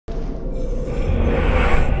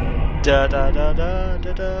Da da da da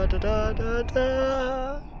da da da da da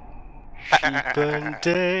da. Sheep and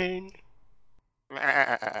Dane.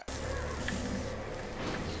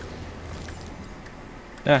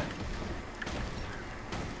 Yeah.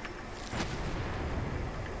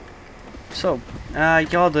 So,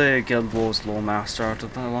 you're the Guild Wars lore master out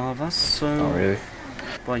of the lot of us, so... Not really.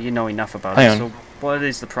 Well, you know enough about Hang it, on. so what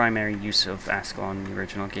is the primary use of Ascalon in the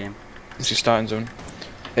original game? It's your starting zone.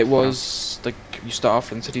 It was like you start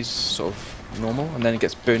off in the city's sort of normal, and then it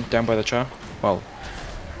gets burnt down by the char. Well,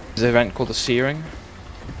 there's an event called the Searing,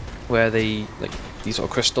 where they like these sort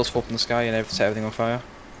of crystals fall from the sky and set everything on fire.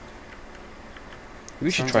 We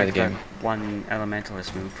should Sounds try like the game. that one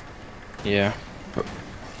elementalist move. Yeah. But,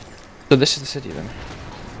 so this is the city then.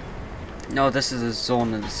 No, this is a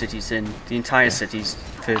zone that the city's in. The entire city's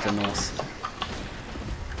further north.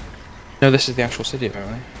 No, this is the actual city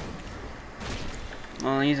apparently.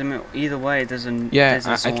 Well, either way, there's a Yeah, there's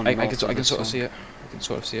a zone I north can of sort of this see it. I can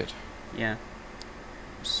sort of see it. Yeah.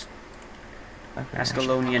 Okay,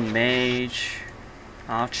 Ascalonian mage,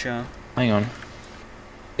 archer, hang on.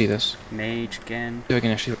 See this? mage again. See if I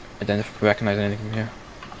can actually recognize anything from here.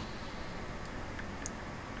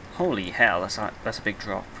 Holy hell, that's a big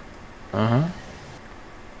drop. Oh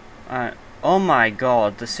my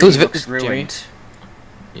god, the city Those looks vids, ruined.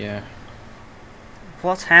 Yeah.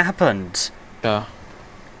 What happened? Yeah.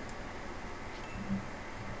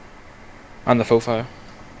 And the faux fire.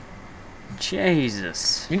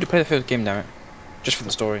 Jesus. You need to play the first game, damn it. Just for the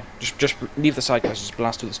story. Just leave the side quests, just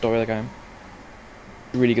blast through the story like I am.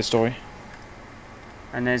 Really good story.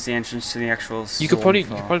 And there's the entrance to the actual zone. You could probably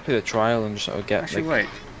play the trial and just sort of get Actually, like, wait.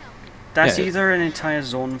 That's yeah. either an entire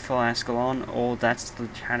zone for Ascalon, or that's the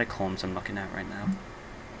catacombs I'm looking at right now.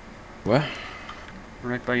 Where?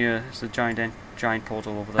 Right by you, there's a giant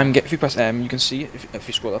portal over there. If you press M, you can see it. If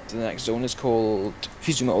you scroll up to the next zone, is called. If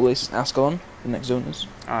you zoom out all this, Ascalon. The next zone is.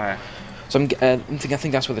 Alright. So I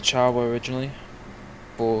think that's where the Char were originally.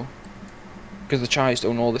 Or because the Char used to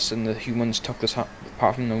own all this, and the humans took this part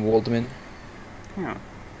from them and walled them in. Yeah.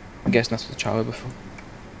 I'm guessing that's what the Char were before.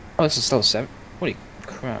 Oh, this is level 7. Holy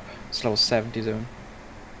crap! It's level 70 zone.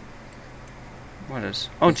 What is?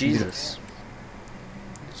 Oh Jesus!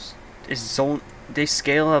 Is zone? They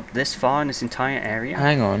scale up this far in this entire area?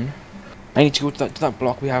 Hang on. I need to go to that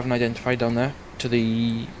block we haven't identified down there, to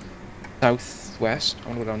the southwest. I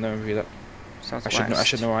want to go down there and view that. Southwest. I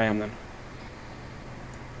should know where I am then.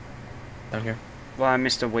 Down here. Well, I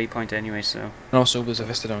missed a waypoint anyway, so. And also there's a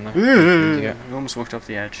vista down there. I almost walked off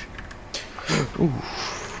the edge. Ooh.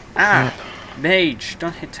 Ah! Mage!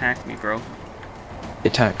 Don't hit attack me, bro.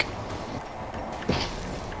 Attack.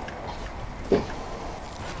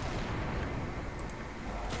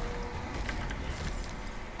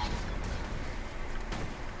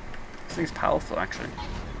 This thing's powerful, actually.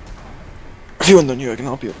 If you want the new, I can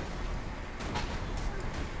help you.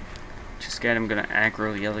 Just scared I'm gonna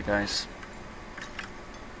aggro the other guys.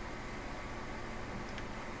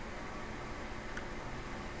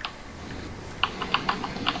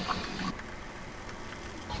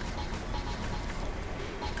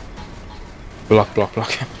 Block. I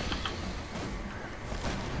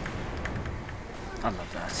love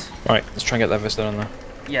that. Right, let's try and get that vista on there.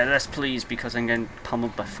 Yeah, let's please, because I'm getting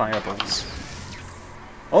pummeled by fireballs.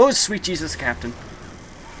 Oh, sweet Jesus, Captain!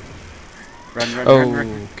 Run.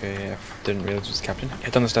 Okay, yeah, didn't realize it was the captain.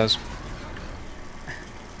 Head down the stairs.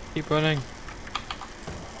 Keep running.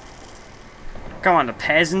 Come on, the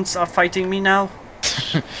peasants are fighting me now?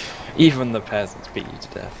 Even the peasants beat you to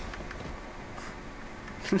death.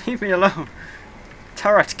 Leave me alone.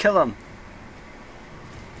 Turret, kill him.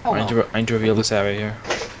 I need to reveal this area here.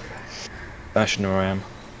 I should know where I am.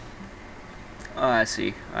 Oh, I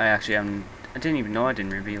see. I actually am. I didn't even know I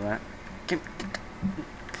didn't reveal that.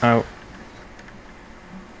 Out.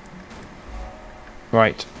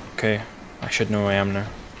 Right. Okay. I should know where I am now.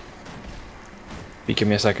 If you give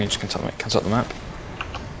me a second, just consult the map.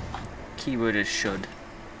 Keyword is should.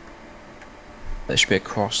 There should be a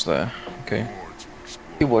cross there. Okay.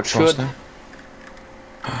 Keyword Cross should. there.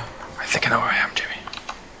 I think I know where I am, Jimmy.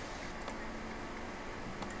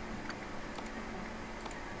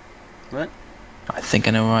 What? I think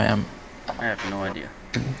I know where I am. I have no idea.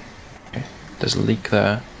 Okay. There's a leak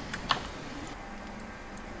there.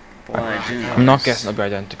 But what I do know I'm not is guessing it'll be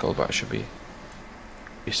identical, but it should be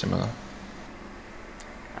similar.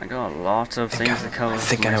 I got a lot of things to cover. I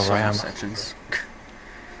think I know where I am. Sections.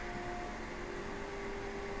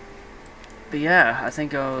 But yeah, I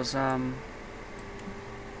think I was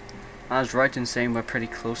right in saying we're pretty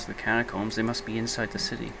close to the catacombs. They must be inside the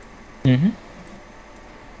city. Mm-hmm.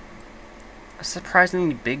 A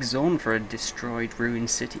surprisingly big zone for a destroyed, ruined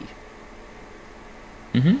city.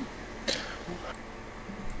 Mm-hmm.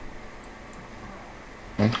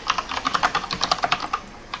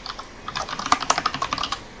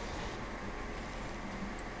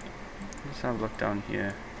 Let's have a look down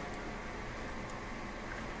here.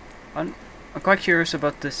 I'm quite curious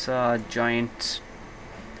about this giant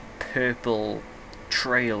purple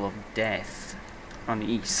trail of death on the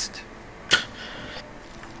east.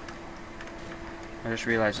 I just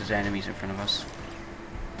realised there's enemies in front of us.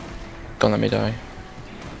 Don't let me die.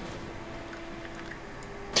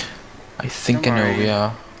 I think Don't I know worry. where we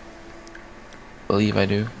are. Believe I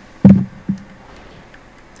do.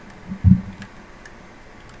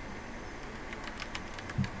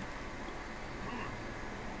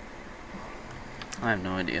 I have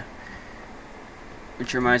no idea.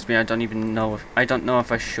 Which reminds me, I don't know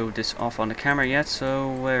if I showed this off on the camera yet.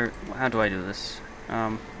 So how do I do this?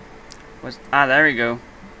 There we go.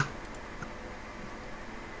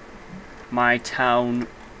 My town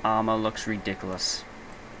armor looks ridiculous.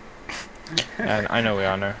 And I know we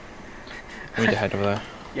are now. We need to head over there.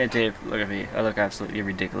 Yeah, Dave, look at me. I look absolutely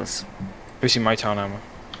ridiculous. Have you seen my town armor?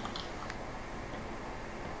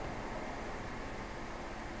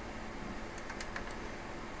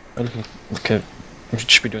 Okay, we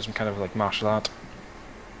should be doing some kind of like martial art.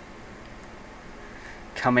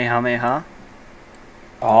 Kamehameha.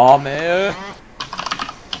 Ame.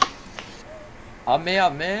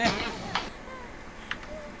 Ame.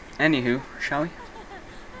 Anywho, shall we?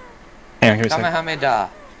 Hang on, give me a sec. Kamehameha.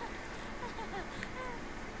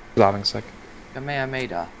 Laughing a sec.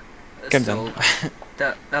 Kamehameha. Get him done.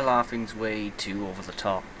 That laughing's way too over the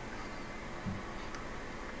top.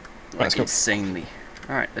 Let's Like go. insanely.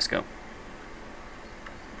 Alright, let's go.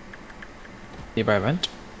 Nearby event.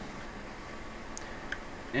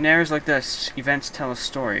 In areas like this, events tell a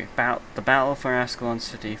story. The battle for Ascalon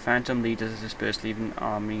City. Phantom leaders dispersed, leaving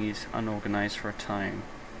armies unorganized for a time.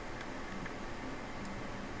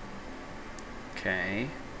 Okay.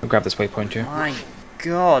 I'll grab this waypoint too. My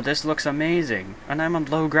god, this looks amazing. And I'm on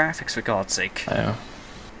low graphics, for God's sake. I know.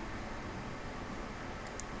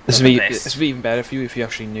 Look at this. This would be even better for you if you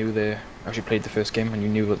actually actually played the first game and you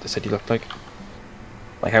knew what the city looked like.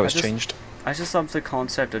 Like how it's changed. I just love the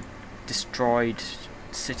concept of destroyed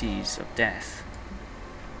cities of death.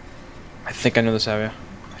 I think I know this area.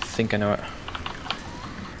 I think I know it.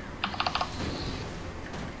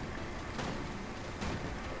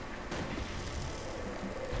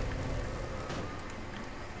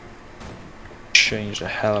 Changed a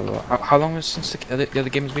hell of a lot. How long has since the other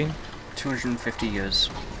game's been? 250 years.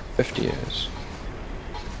 50 years.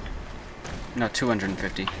 No,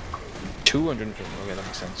 250. 250. Okay, that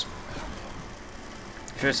makes sense.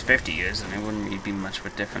 If it was 50 years, then it wouldn't really be much of a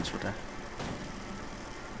difference, would there?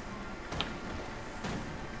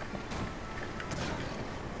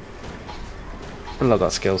 I love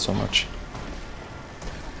that skill so much.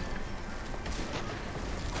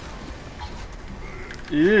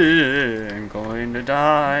 Yeah, I'm going to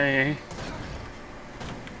die.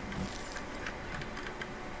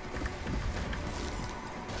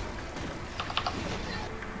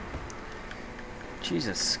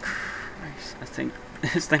 Jesus Christ, I think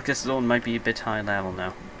this zone might be a bit high level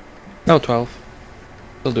now. No, 12.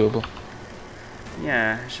 Still doable.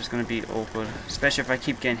 Yeah, it's just gonna be awkward, especially if I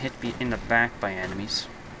keep getting hit in the back by enemies.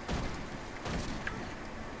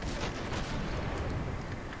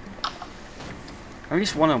 At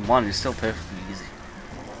least 1-on-1 is still perfectly easy.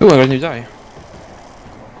 Ooh, I got a new die.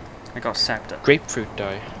 I got Scepter. Grapefruit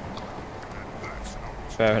die.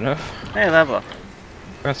 Fair enough. Hey, level up.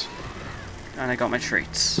 Congrats. And I got my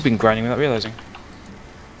treats. We've been grinding without realizing.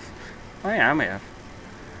 Oh yeah, I have.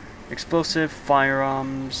 Explosive,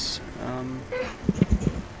 firearms,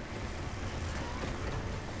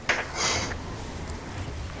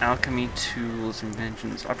 alchemy tools,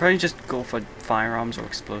 inventions. I'll probably just go for firearms or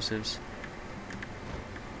explosives.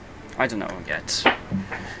 I don't know yet.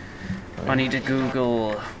 I need to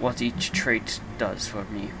Google what each trait does for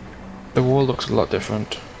me. The wall looks a lot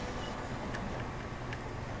different.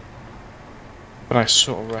 But I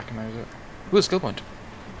sort of recognize it. Ooh, a skill point.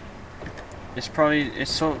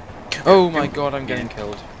 It's so... Oh my god, I'm getting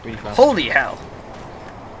killed. Really fast. Holy hell!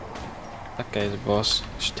 That guy's a boss.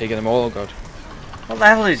 She's taking them all, oh god. What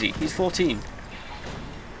level is he? He's 14.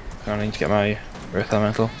 I need to get my Earth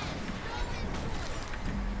Elemental.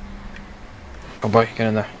 Oh boy, get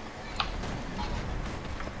in there.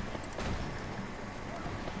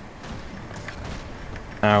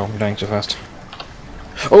 Ow, I'm dying so fast.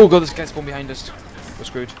 Oh god, this guy's spawned behind us. We're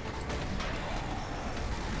screwed.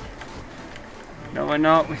 No, we're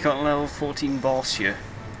not. We got a level 14 boss here.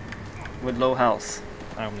 With low health.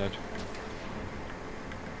 Ow, I'm dead.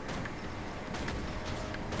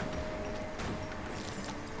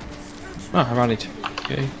 Ah, I rallied.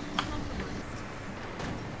 Okay.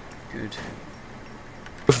 Good. Go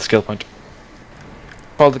for the skill point.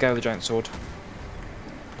 Follow the guy with the giant sword.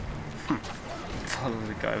 Follow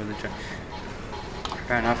the guy with the giant.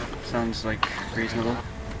 Fair enough. Sounds like reasonable.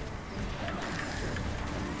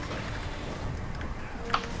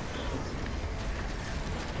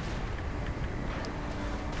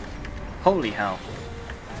 Holy hell.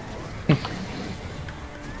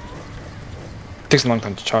 Takes a long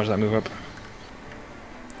time to charge that move up.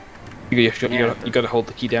 You gotta hold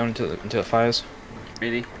the key down until it fires.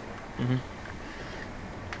 Really? Mhm.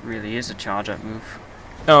 Really is a charge up move.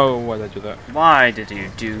 Oh, why did I do that? Why did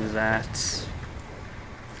you do that?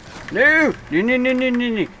 No! No, no, no, no, no,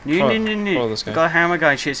 no, no, no, no, Follow no. this guy. Got a hammer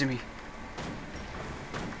guy chasing me.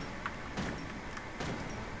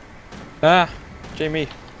 Ah, Jamie.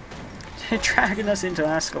 They're dragging us into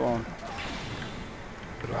Ascalon.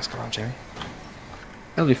 Go to Ascalon, Jamie.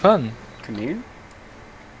 That'll be fun. Commune?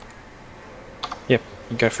 Yep,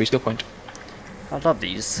 you get a free skill point. I love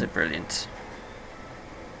these, they're brilliant.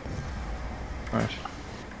 Right.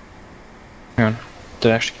 Hang on.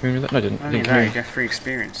 Did I actually commune with it? No, I didn't. I I mean, didn't there you commune. get free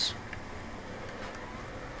experience.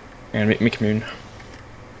 Hang on, make me commune.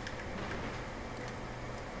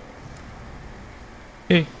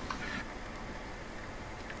 Hey.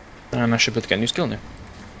 And I should be able to get a new skill now.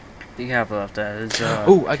 You have left that is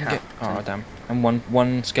Oh, I can get. Oh damn! I'm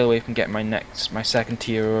one skill away from getting my second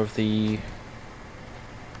tier of the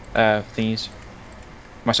thingies.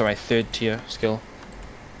 My third tier skill.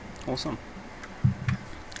 Awesome.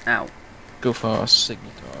 Ow. Go for a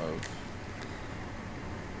signet of.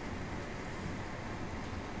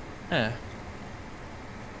 Yeah.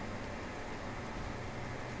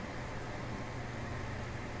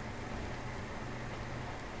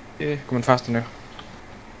 Yeah, coming faster now.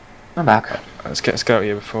 I'm back. Let's get out of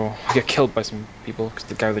here before I get killed by some people because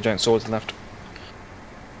the guy with the giant sword's left.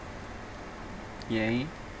 Yay.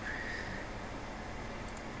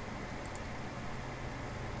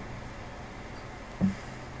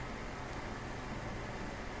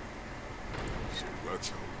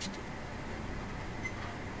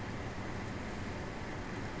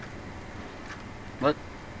 What?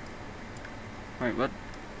 Wait, what?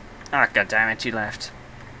 Ah, goddammit, you left.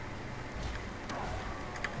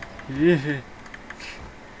 Yeah.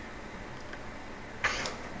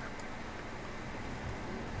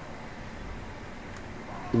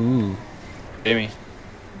 Ooh. Jamie.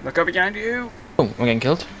 Look up behind you! Oh, I'm getting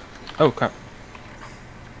killed. Oh crap.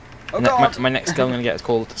 Oh god! My next skill I'm gonna get is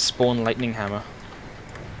called Spawn Lightning Hammer.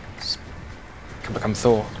 Can become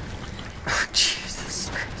Thor. Jesus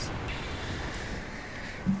Christ.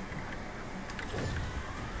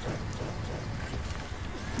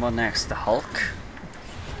 What next? The Hulk?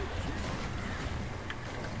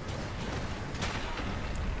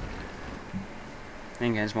 I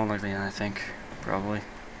think it's more likely than I think. Probably.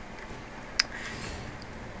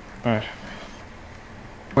 Alright.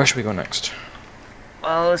 Where should we go next?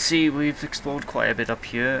 Well, let's see, we've explored quite a bit up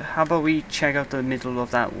here. How about we check out the middle of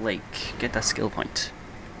that lake? Get that skill point.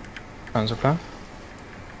 Sounds a plan.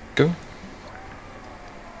 Go.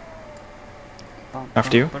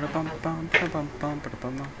 After you.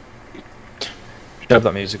 Dub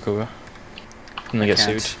that music over. And then get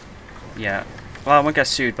can't. sued. Yeah. Well, I won't get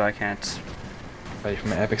sued, but I can't. Ready for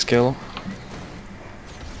my epic skill.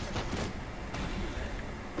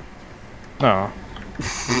 No.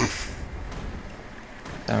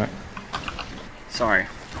 Damn it. Sorry.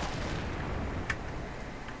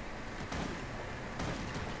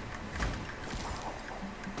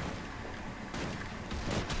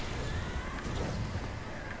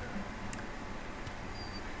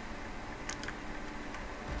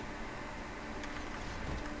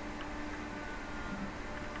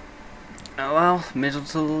 Oh well, middle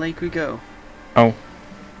to the lake we go. Oh.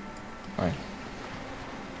 Right.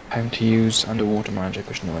 Time to use underwater magic,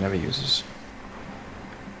 which no one ever uses.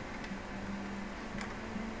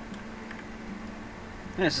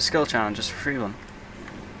 Yeah, it's a skill challenge, just a free one.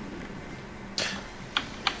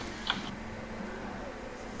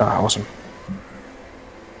 Ah, awesome.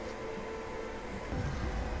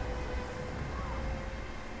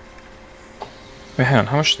 Wait, hang on,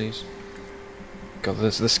 how much are these? God,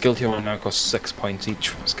 the skill tier one now costs 6 points each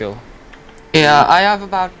for skill. Yeah, I have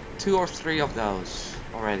about 2 or 3 of those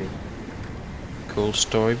already. Cool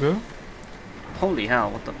story, bro. Holy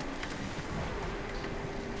hell, what the...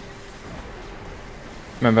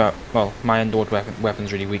 Remember, well, my underwater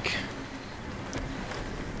weapon's really weak.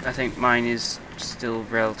 I think mine is still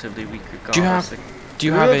relatively weak regardless. Do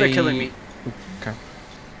you have they're a... killing me. Okay.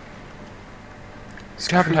 Do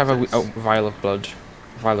you happen to have a vial of blood?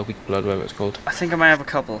 Vial of weak blood, whatever it's called. I think I might have a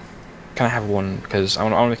couple. Can I have one? Because I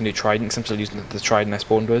only can do trident, because I'm still using the trident I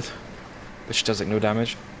spawned with, which does like no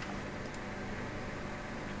damage.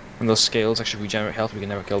 And those scales actually regenerate health. We can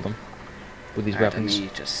never kill them with these weapons.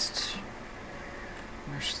 Let me just...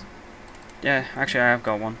 Yeah, actually I have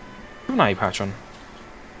got one. Have an eye patch on.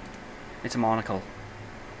 It's a monocle.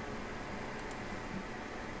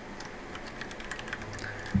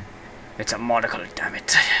 It's a monocle, damn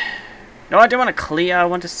it. No, I don't want to clear, I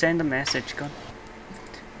want to send a message. Go on.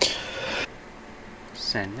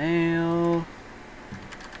 Send mail.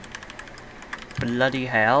 Bloody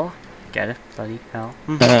hell. Get it? Bloody hell.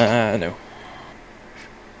 No.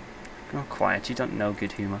 Oh, quiet, you don't know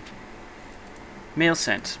good humour. Mail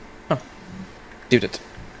sent. Did it.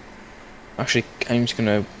 Actually, I'm just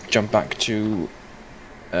gonna jump back to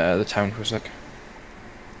the town for a sec.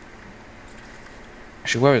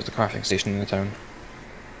 Actually, where is the crafting station in the town?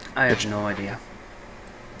 I have no idea.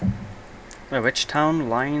 Wait, which town?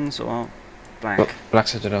 Lions or Black? Black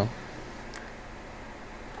Citadel.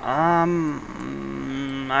 I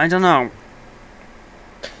don't know.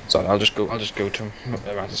 So I'll just go to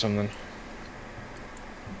Ratisum then.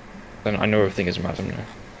 Then I know everything is Ratisum now.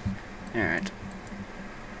 Alright.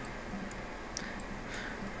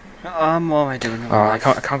 What am I doing? I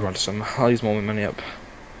can't go Ratisum. I'll use more of my money up.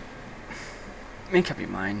 Make up your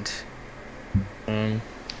mind. Okay,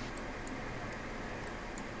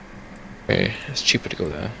 it's cheaper to go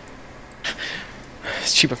there.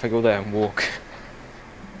 It's cheaper if I go there and walk.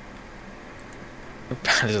 How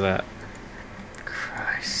bad is that?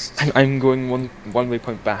 Christ. I'm going one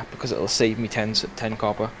waypoint back because it'll save me 10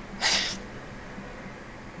 copper.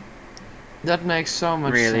 That makes so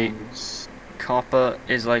much sense. Copper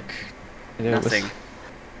is like nothing.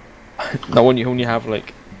 Not when you only have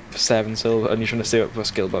like 7 silver and you're trying to save up for a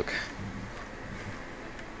skill book.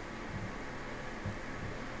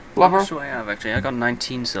 Lover. That's what I have actually. I got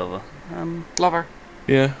 19 silver. Lover.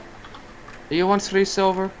 Yeah. Do you want 3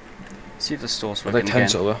 silver? See if the store's Like working 10 again.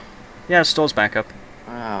 silver. Yeah, the store's back up.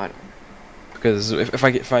 Because if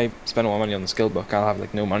I spend all my money on the skill book, I'll have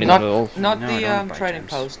like no money Not at all. not No, I don't the buy trading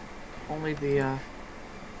gems. post. Only the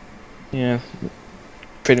Yeah.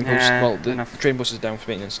 Trading post. Yeah, Well, the enough. trading post is down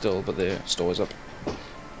for maintenance still, but the store is up.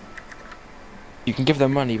 You can give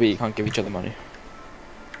them money, but you can't give each other money.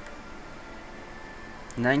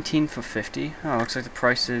 19 for 50. Oh, looks like the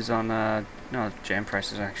prices on no, the gem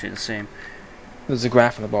prices are actually the same. There's a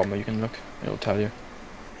graph on the bottom where you can look. It'll tell you.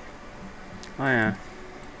 Oh yeah.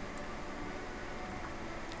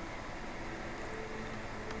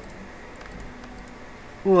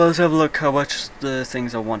 Well, let's have a look how much the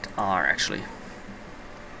things I want are actually.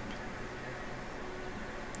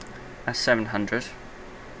 At 700.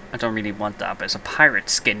 I don't really want that, but it's a pirate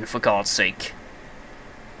skin for God's sake.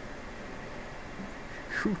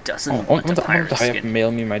 Who doesn't want a I pirate want to hurry up skin? and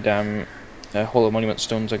mail me my damn Hollow Monument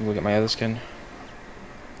stones so I can go get my other skin.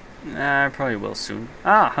 Nah, I probably will soon.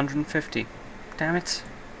 Ah, 150. Damn it.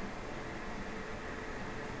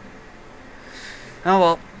 Oh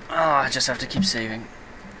well. Oh, I just have to keep saving.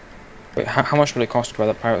 Wait, how much will it cost to buy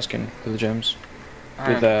that pirate skin for the gems?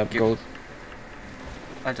 With gold?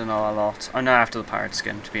 I don't know, a lot. I'm not after the pirate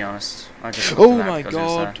skin, to be honest. I just Oh my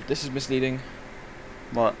god, this is misleading.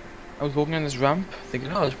 What? I was walking on this ramp,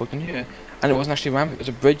 thinking, oh, I'll just walk in here. And it wasn't actually a ramp, it was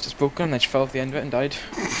a bridge that's broken, and I just fell off the end of it and died.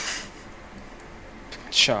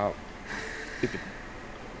 Sharp. Stupid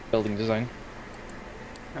building design.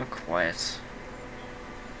 Oh, quiet.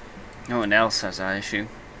 No one else has that issue.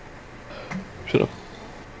 Shut up.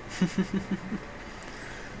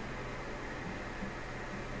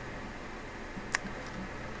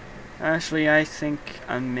 Actually, I think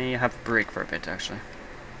I may have a break for a bit, actually.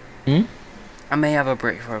 Hmm? I may have a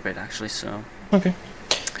break for a bit, actually, so... Okay.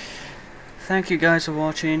 Thank you guys for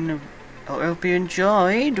watching. I hope you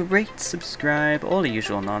enjoyed. Rate, subscribe, all the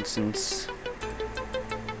usual nonsense.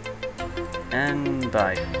 And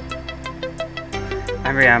bye.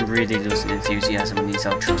 I'm really losing enthusiasm in these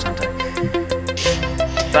outros, aren't I?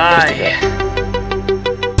 Bye!